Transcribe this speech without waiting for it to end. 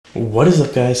What is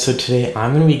up, guys? So today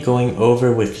I'm going to be going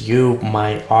over with you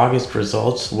my August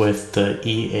results with the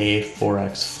EA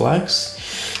Forex Flex.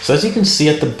 So as you can see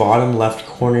at the bottom left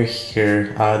corner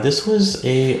here, this was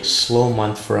a slow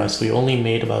month for us. We only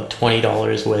made about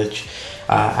 $20, which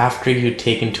after you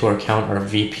take into account our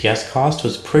VPS cost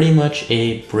was pretty much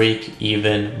a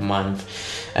break-even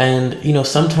month. And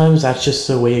sometimes that's just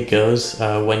the way it goes.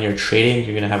 When you're trading,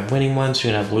 you're gonna have winning months,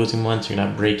 you're gonna have losing months, you're gonna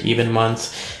have break-even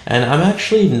months. And I'm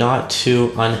actually not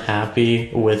too unhappy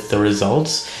with the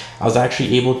results. I was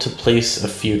actually able to place a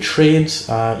few trades.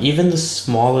 Even the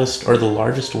smallest or the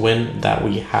largest win that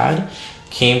we had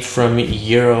came from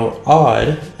Euro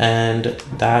odd, and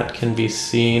that can be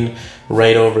seen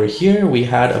right over here. We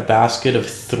had a basket of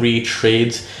 3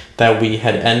 trades that we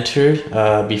had entered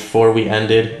before we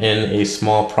ended in a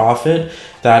small profit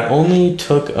that only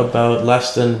took about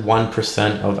less than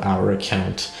 1% of our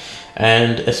account.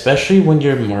 And especially when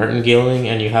you're martingaling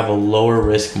and you have a lower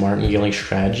risk martingaling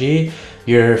strategy,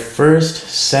 your first,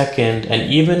 second, and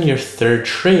even your third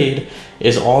trade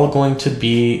is all going to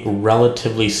be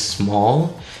relatively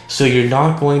small. So you're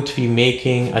not going to be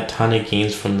making a ton of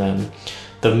gains from them.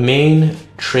 The main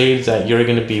trades that you're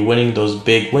going to be winning, those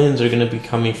big wins, are going to be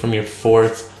coming from your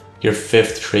fourth, your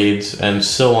fifth trades, and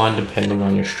so on, depending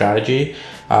on your strategy.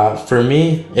 For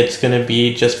me, it's going to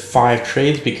be just 5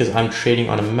 trades because I'm trading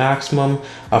on a maximum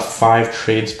of 5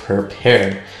 trades per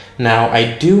pair. Now,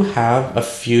 I do have a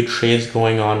few trades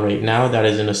going on right now that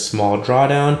is in a small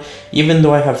drawdown. Even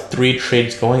though I have 3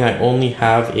 trades going, I only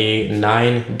have a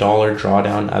 $9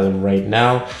 drawdown as of right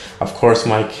now. Of course,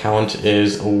 my account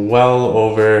is well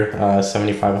over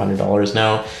 $7,500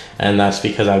 now, and that's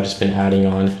because I've just been adding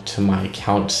on to my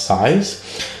account size.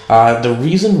 The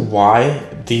reason why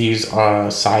these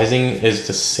sizing is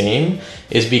the same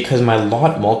is because my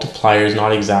lot multiplier is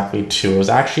not exactly 2. It was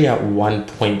actually at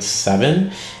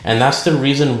 1.7, and that's the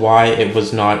reason why it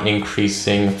was not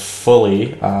increasing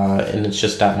fully, and it's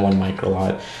just at 1 micro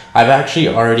lot. I've actually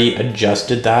already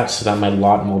adjusted that so that my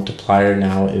lot multiplier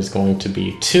now is going to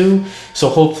be 2, so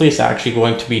hopefully it's actually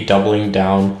going to be doubling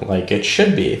down like it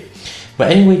should be.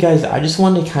 But anyway, guys, I just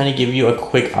wanted to kind of give you a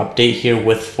quick update here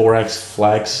with Forex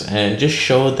Flex and just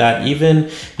show that even,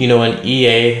 an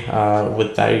EA,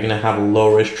 with that you're going to have a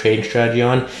low risk trading strategy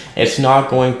on, it's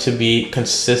not going to be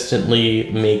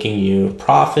consistently making you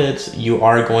profits. You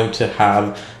are going to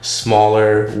have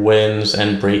smaller wins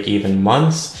and break even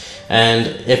months. And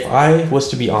if I was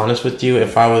to be honest with you,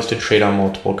 if I was to trade on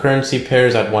multiple currency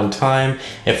pairs at one time,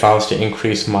 if I was to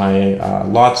increase my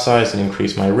lot size and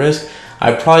increase my risk,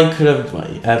 I probably could have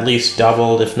at least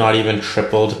doubled, if not even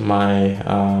tripled, my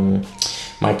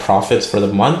my profits for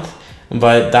the month.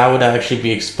 But that would actually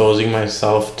be exposing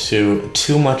myself to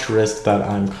too much risk that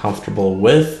I'm comfortable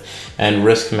with, and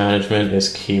risk management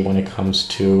is key when it comes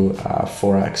to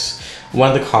Forex. One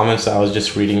of the comments I was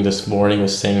just reading this morning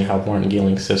was saying how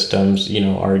martingale systems,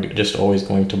 are just always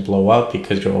going to blow up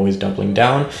because you're always doubling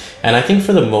down. And I think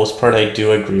for the most part, I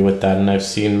do agree with that. And I've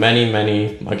seen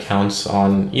many accounts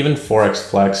on even Forex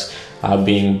Flex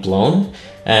being blown.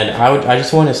 And I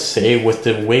just want to say, with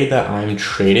the way that I'm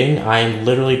trading, I'm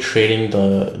literally trading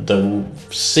the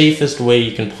safest way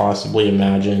you can possibly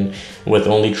imagine, with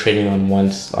only trading on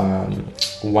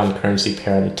one currency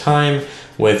pair at a time,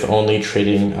 with only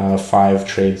trading 5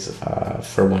 trades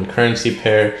for one currency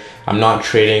pair. I'm not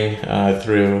trading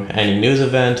through any news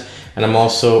event, and I'm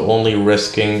also only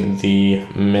risking the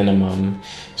minimum.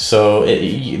 So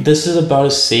this is about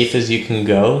as safe as you can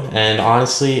go. And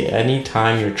honestly,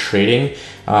 anytime you're trading,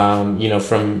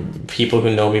 from people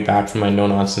who know me back from my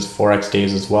no-nonsense Forex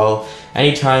days as well,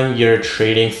 anytime you're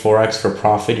trading Forex for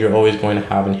profit, you're always going to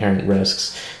have inherent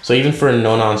risks. So even for a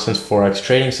no-nonsense Forex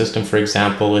trading system, for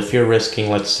example, if you're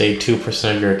risking, let's say,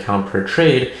 2% of your account per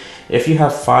trade, if you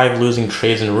have 5 losing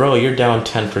trades in a row, you're down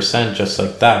 10% just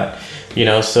like that.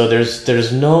 So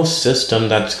there's no system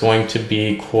that's going to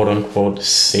be quote unquote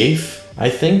safe, I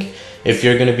think. If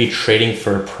you're going to be trading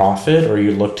for a profit, or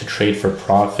you look to trade for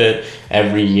profit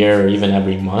every year or even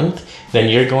every month, then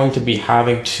you're going to be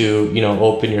having to,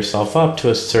 open yourself up to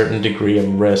a certain degree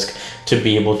of risk to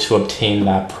be able to obtain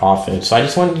that profit. So I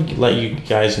just wanted to let you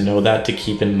guys know that, to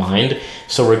keep in mind.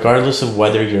 So regardless of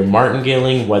whether you're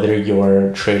martingaling, whether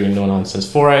you're trading no-nonsense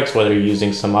Forex, whether you're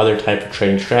using some other type of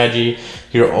trading strategy,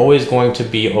 you're always going to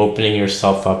be opening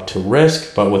yourself up to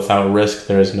risk, but without risk,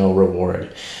 there is no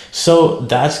reward. So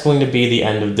that's going to be the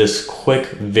end of this quick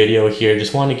video here.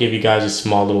 Just want to give you guys a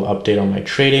small little update on my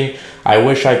trading. I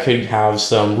wish I could have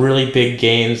some really big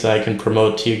gains that I can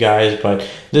promote to you guys, but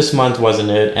this month wasn't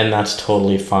it, and that's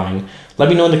totally fine. Let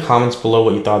me know in the comments below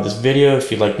what you thought of this video.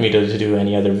 If you'd like me to do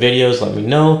any other videos, let me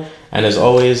know. And as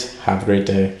always, have a great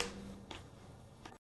day.